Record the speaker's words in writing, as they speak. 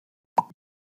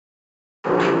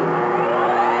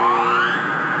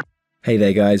Hey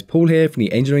there guys, Paul here from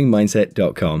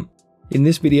theengineeringmindset.com. In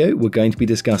this video, we're going to be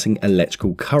discussing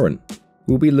electrical current.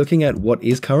 We'll be looking at what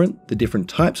is current, the different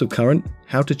types of current,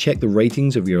 how to check the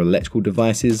ratings of your electrical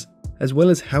devices, as well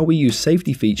as how we use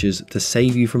safety features to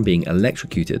save you from being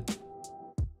electrocuted.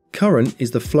 Current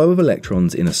is the flow of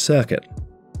electrons in a circuit.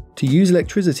 To use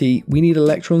electricity, we need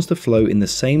electrons to flow in the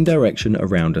same direction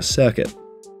around a circuit.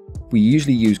 We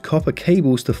usually use copper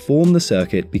cables to form the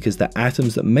circuit because the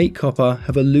atoms that make copper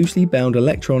have a loosely bound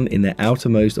electron in their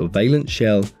outermost or valence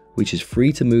shell, which is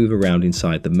free to move around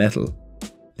inside the metal.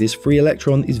 This free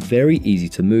electron is very easy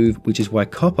to move, which is why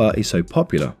copper is so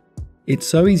popular. It's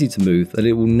so easy to move that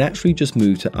it will naturally just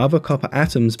move to other copper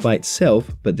atoms by itself,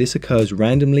 but this occurs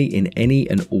randomly in any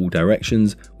and all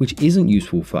directions, which isn't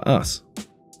useful for us.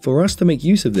 For us to make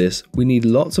use of this, we need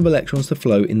lots of electrons to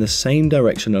flow in the same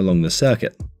direction along the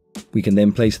circuit. We can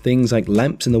then place things like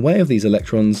lamps in the way of these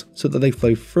electrons so that they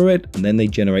flow through it and then they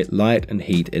generate light and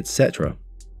heat, etc.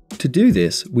 To do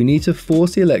this, we need to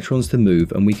force the electrons to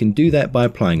move, and we can do that by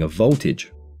applying a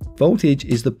voltage. Voltage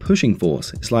is the pushing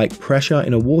force. It's like pressure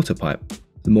in a water pipe.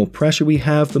 The more pressure we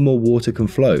have, the more water can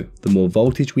flow. The more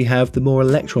voltage we have, the more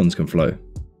electrons can flow.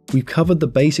 We've covered the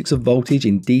basics of voltage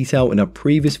in detail in our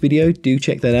previous video. Do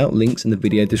check that out, links in the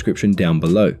video description down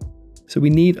below. So we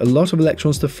need a lot of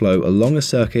electrons to flow along a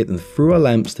circuit and through our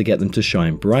lamps to get them to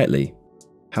shine brightly.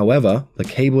 However, the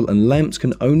cable and lamps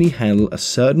can only handle a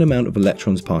certain amount of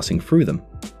electrons passing through them.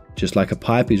 Just like a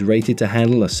pipe is rated to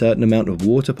handle a certain amount of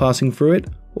water passing through it,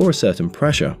 or a certain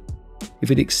pressure. If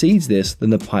it exceeds this, then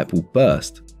the pipe will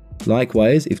burst.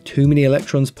 Likewise, if too many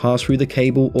electrons pass through the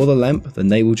cable or the lamp, then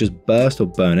they will just burst or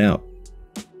burn out.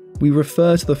 We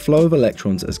refer to the flow of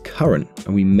electrons as current,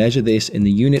 and we measure this in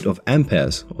the unit of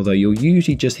amperes, although you'll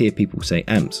usually just hear people say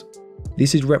amps.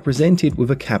 This is represented with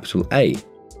a capital A.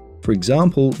 For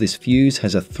example, this fuse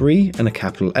has a 3 and a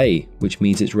capital A, which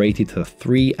means it's rated to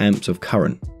 3 amps of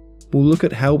current. We'll look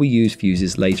at how we use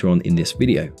fuses later on in this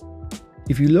video.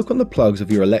 If you look on the plugs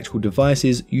of your electrical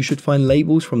devices, you should find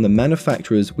labels from the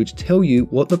manufacturers which tell you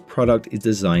what the product is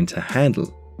designed to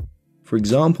handle. For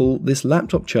example, this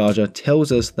laptop charger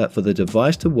tells us that for the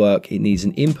device to work, it needs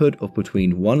an input of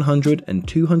between 100 and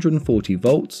 240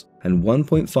 volts and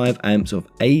 1.5 amps of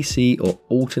AC or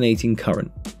alternating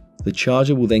current. The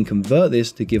charger will then convert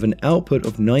this to give an output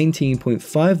of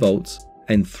 19.5 volts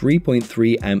and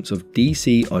 3.3 amps of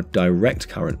DC or direct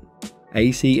current.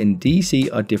 AC and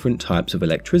DC are different types of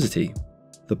electricity.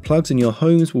 The plugs in your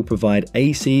homes will provide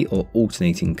AC or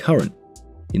alternating current.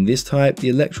 In this type, the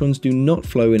electrons do not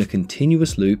flow in a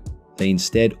continuous loop, they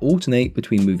instead alternate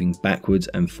between moving backwards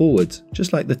and forwards,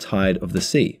 just like the tide of the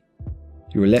sea.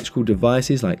 Your electrical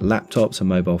devices like laptops and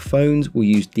mobile phones will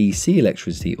use DC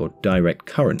electricity or direct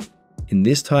current. In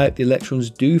this type, the electrons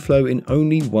do flow in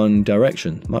only one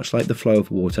direction, much like the flow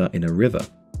of water in a river.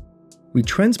 We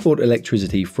transport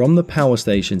electricity from the power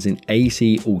stations in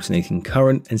AC alternating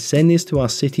current and send this to our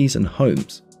cities and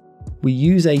homes. We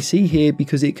use AC here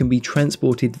because it can be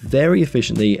transported very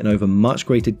efficiently and over much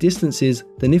greater distances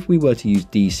than if we were to use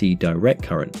DC direct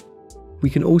current. We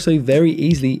can also very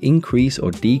easily increase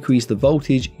or decrease the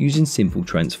voltage using simple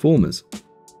transformers.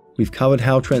 We've covered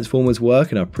how transformers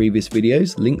work in our previous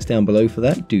videos, links down below for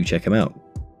that, do check them out.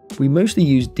 We mostly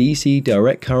use DC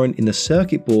direct current in the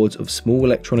circuit boards of small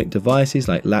electronic devices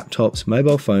like laptops,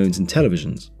 mobile phones and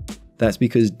televisions. That's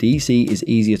because DC is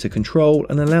easier to control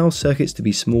and allows circuits to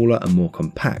be smaller and more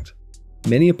compact.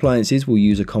 Many appliances will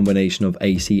use a combination of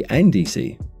AC and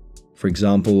DC. For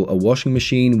example, a washing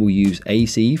machine will use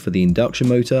AC for the induction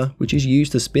motor, which is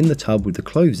used to spin the tub with the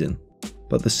clothes in.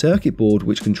 But the circuit board,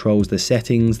 which controls the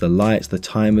settings, the lights, the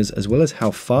timers, as well as how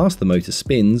fast the motor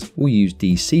spins, will use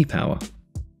DC power.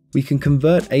 We can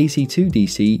convert AC to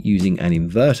DC using an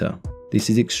inverter.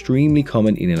 This is extremely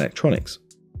common in electronics.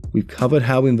 We've covered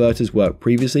how inverters work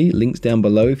previously, links down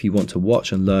below if you want to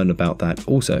watch and learn about that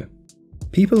also.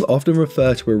 People often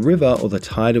refer to a river or the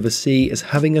tide of a sea as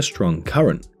having a strong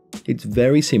current. It's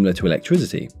very similar to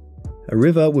electricity. A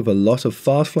river with a lot of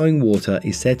fast-flowing water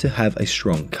is said to have a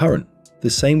strong current. The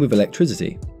same with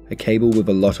electricity. A cable with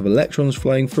a lot of electrons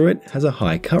flowing through it has a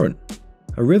high current.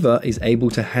 A river is able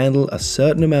to handle a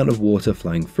certain amount of water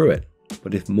flowing through it.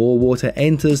 But if more water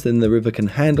enters than the river can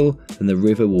handle, then the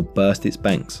river will burst its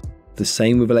banks. The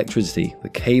same with electricity, the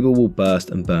cable will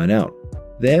burst and burn out.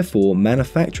 Therefore,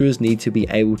 manufacturers need to be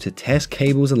able to test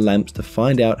cables and lamps to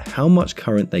find out how much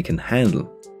current they can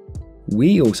handle.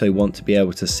 We also want to be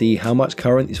able to see how much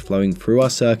current is flowing through our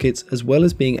circuits, as well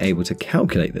as being able to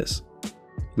calculate this.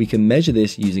 We can measure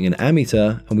this using an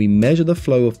ammeter, and we measure the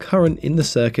flow of current in the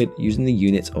circuit using the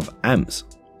units of amps.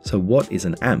 So what is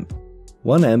an amp?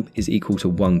 1 amp is equal to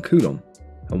 1 coulomb,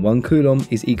 and 1 coulomb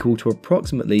is equal to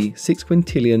approximately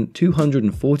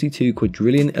 6,242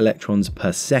 quadrillion electrons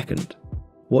per second.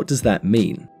 What does that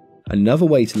mean? Another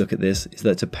way to look at this is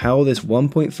that to power this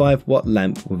 1.5 watt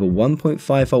lamp with a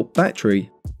 1.5 volt battery,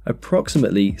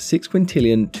 approximately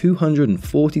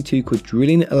 6,242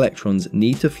 quadrillion electrons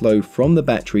need to flow from the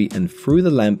battery and through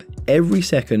the lamp every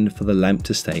second for the lamp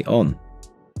to stay on.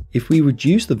 If we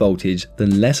reduce the voltage,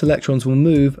 then less electrons will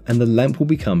move and the lamp will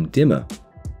become dimmer.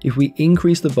 If we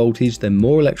increase the voltage, then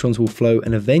more electrons will flow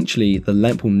and eventually the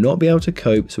lamp will not be able to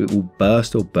cope, so it will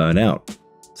burst or burn out.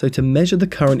 So to measure the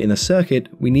current in a circuit,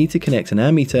 we need to connect an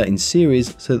ammeter in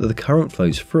series so that the current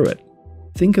flows through it.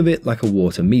 Think of it like a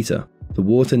water meter. The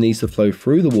water needs to flow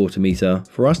through the water meter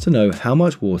for us to know how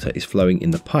much water is flowing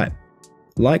in the pipe.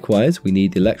 Likewise, we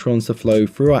need the electrons to flow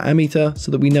through our ammeter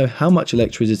so that we know how much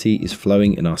electricity is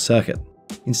flowing in our circuit.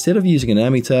 Instead of using an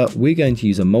ammeter, we're going to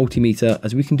use a multimeter,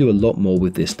 as we can do a lot more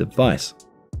with this device.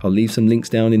 I'll leave some links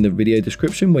down in the video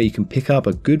description where you can pick up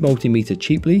a good multimeter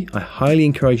cheaply. I highly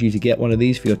encourage you to get one of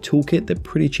these for your toolkit. They're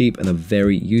pretty cheap and are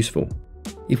very useful.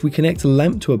 If we connect a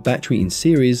lamp to a battery in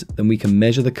series, then we can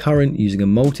measure the current using a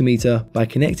multimeter by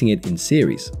connecting it in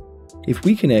series. If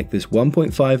we connect this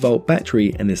 1.5 volt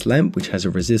battery and this lamp, which has a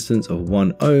resistance of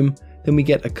 1 ohm, then we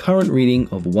get a current reading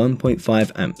of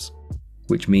 1.5 amps,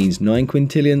 which means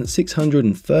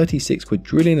 9,636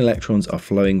 quadrillion electrons are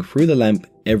flowing through the lamp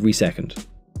every second.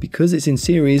 Because it's in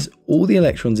series, all the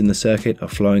electrons in the circuit are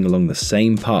flowing along the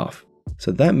same path.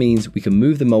 So that means we can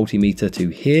move the multimeter to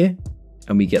here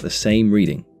and we get the same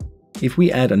reading. If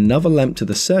we add another lamp to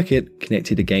the circuit,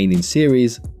 connected again in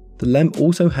series, the lamp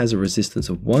also has a resistance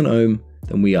of 1 ohm,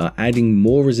 then we are adding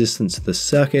more resistance to the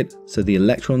circuit, so the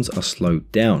electrons are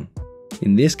slowed down.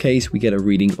 In this case, we get a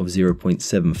reading of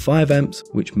 0.75 amps,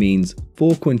 which means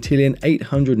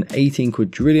 4,818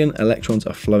 quadrillion electrons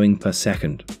are flowing per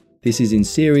second. This is in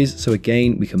series, so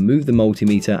again, we can move the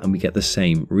multimeter and we get the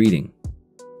same reading.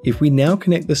 If we now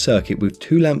connect the circuit with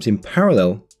 2 lamps in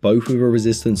parallel, both with a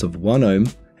resistance of 1 ohm,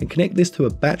 and connect this to a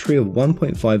battery of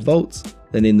 1.5 volts,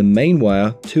 then in the main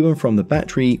wire to and from the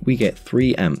battery, we get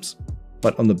 3 amps.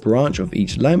 But on the branch of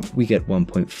each lamp, we get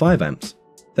 1.5 amps.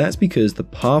 That's because the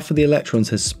path for the electrons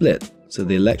has split, so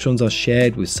the electrons are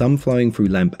shared with some flowing through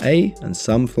lamp A and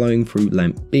some flowing through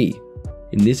lamp B.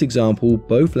 In this example,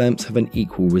 both lamps have an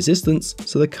equal resistance,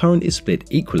 so the current is split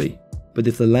equally. But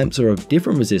if the lamps are of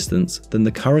different resistance, then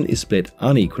the current is split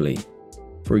unequally.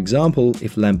 For example,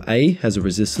 if lamp A has a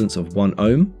resistance of 1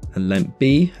 ohm and lamp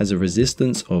B has a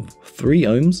resistance of 3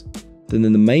 ohms, then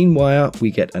in the main wire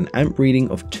we get an amp reading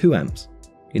of 2 amps.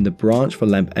 In the branch for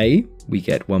lamp A, we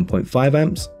get 1.5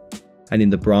 amps, and in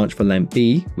the branch for lamp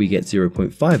B, we get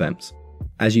 0.5 amps.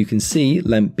 As you can see,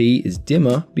 lamp B is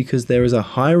dimmer because there is a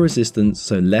higher resistance,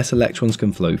 so less electrons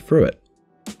can flow through it.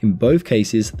 In both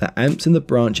cases, the amps in the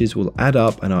branches will add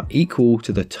up and are equal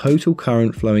to the total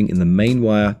current flowing in the main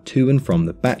wire to and from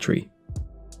the battery.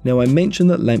 Now, I mentioned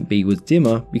that lamp B was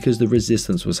dimmer because the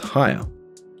resistance was higher.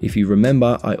 If you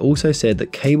remember, I also said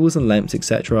that cables and lamps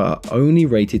etc. are only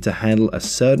rated to handle a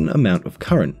certain amount of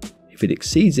current. If it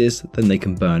exceeds this, then they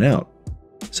can burn out.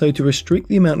 So to restrict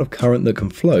the amount of current that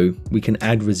can flow, we can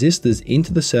add resistors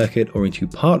into the circuit or into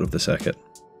part of the circuit.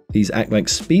 These act like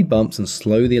speed bumps and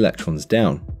slow the electrons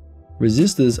down.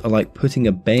 Resistors are like putting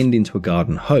a bend into a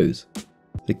garden hose.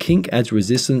 The kink adds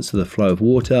resistance to the flow of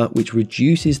water, which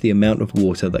reduces the amount of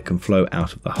water that can flow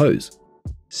out of the hose.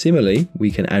 Similarly,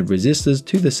 we can add resistors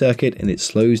to the circuit and it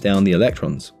slows down the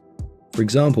electrons. For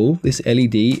example, this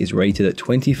LED is rated at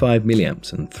 25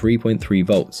 milliamps and 3.3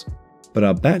 volts, but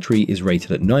our battery is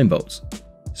rated at 9 volts.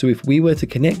 So if we were to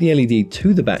connect the LED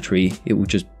to the battery, it will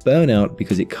just burn out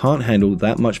because it can't handle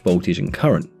that much voltage and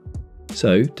current.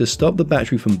 So to stop the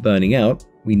battery from burning out,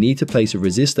 we need to place a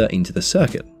resistor into the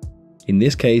circuit. In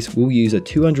this case, we'll use a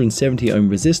 270 ohm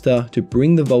resistor to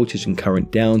bring the voltage and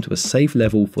current down to a safe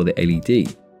level for the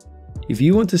LED. If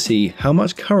you want to see how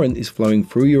much current is flowing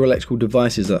through your electrical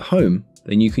devices at home,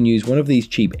 then you can use one of these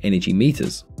cheap energy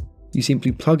meters. You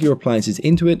simply plug your appliances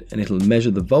into it and it'll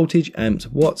measure the voltage, amps,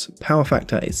 watts, power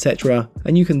factor, etc.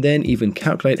 and you can then even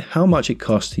calculate how much it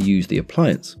costs to use the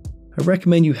appliance. I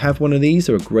recommend you have one of these.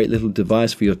 They're a great little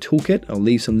device for your toolkit. I'll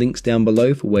leave some links down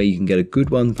below for where you can get a good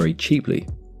one very cheaply.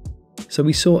 So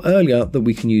we saw earlier that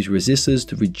we can use resistors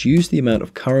to reduce the amount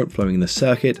of current flowing in the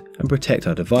circuit and protect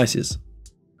our devices.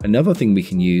 Another thing we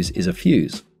can use is a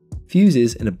fuse.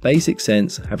 Fuses, in a basic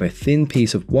sense, have a thin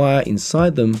piece of wire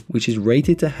inside them which is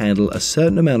rated to handle a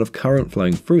certain amount of current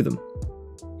flowing through them.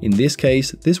 In this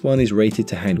case, this one is rated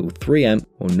to handle 3 amp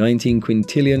or 19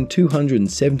 quintillion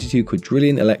 272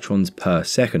 quadrillion electrons per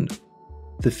second.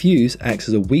 The fuse acts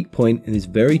as a weak point and is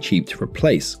very cheap to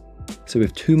replace. So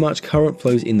if too much current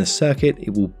flows in the circuit,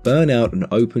 it will burn out and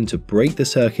open to break the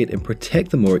circuit and protect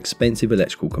the more expensive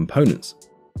electrical components.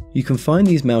 You can find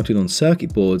these mounted on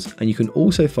circuit boards, and you can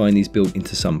also find these built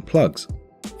into some plugs.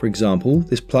 For example,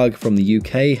 this plug from the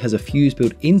UK has a fuse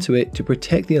built into it to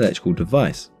protect the electrical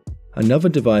device. Another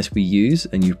device we use,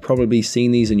 and you've probably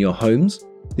seen these in your homes,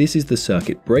 this is the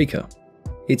circuit breaker.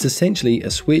 It's essentially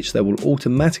a switch that will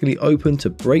automatically open to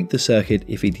break the circuit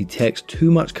if it detects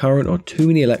too much current or too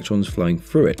many electrons flowing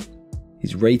through it.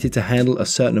 It's rated to handle a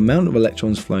certain amount of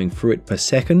electrons flowing through it per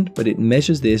second, but it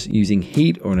measures this using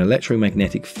heat or an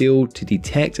electromagnetic field to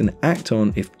detect and act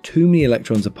on if too many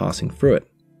electrons are passing through it.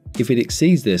 If it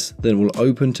exceeds this, then it will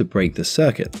open to break the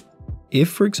circuit. If,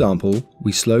 for example,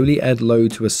 we slowly add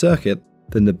load to a circuit,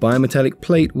 then the bimetallic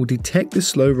plate will detect this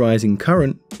slow rising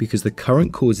current because the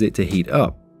current causes it to heat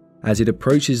up. As it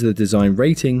approaches the design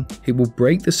rating, it will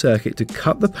break the circuit to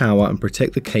cut the power and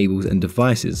protect the cables and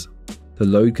devices. The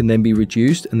load can then be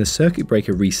reduced and the circuit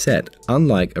breaker reset,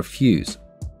 unlike a fuse.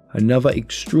 Another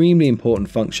extremely important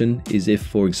function is if,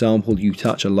 for example, you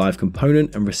touch a live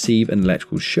component and receive an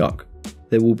electrical shock.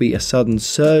 There will be a sudden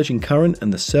surge in current,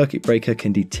 and the circuit breaker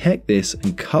can detect this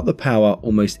and cut the power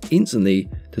almost instantly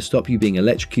to stop you being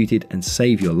electrocuted and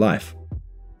save your life.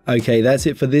 Okay, that's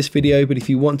it for this video, but if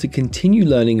you want to continue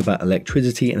learning about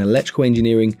electricity and electrical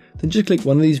engineering, then just click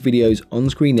one of these videos on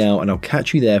screen now and I'll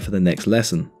catch you there for the next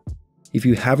lesson. If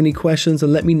you have any questions,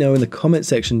 then let me know in the comment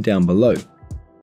section down below.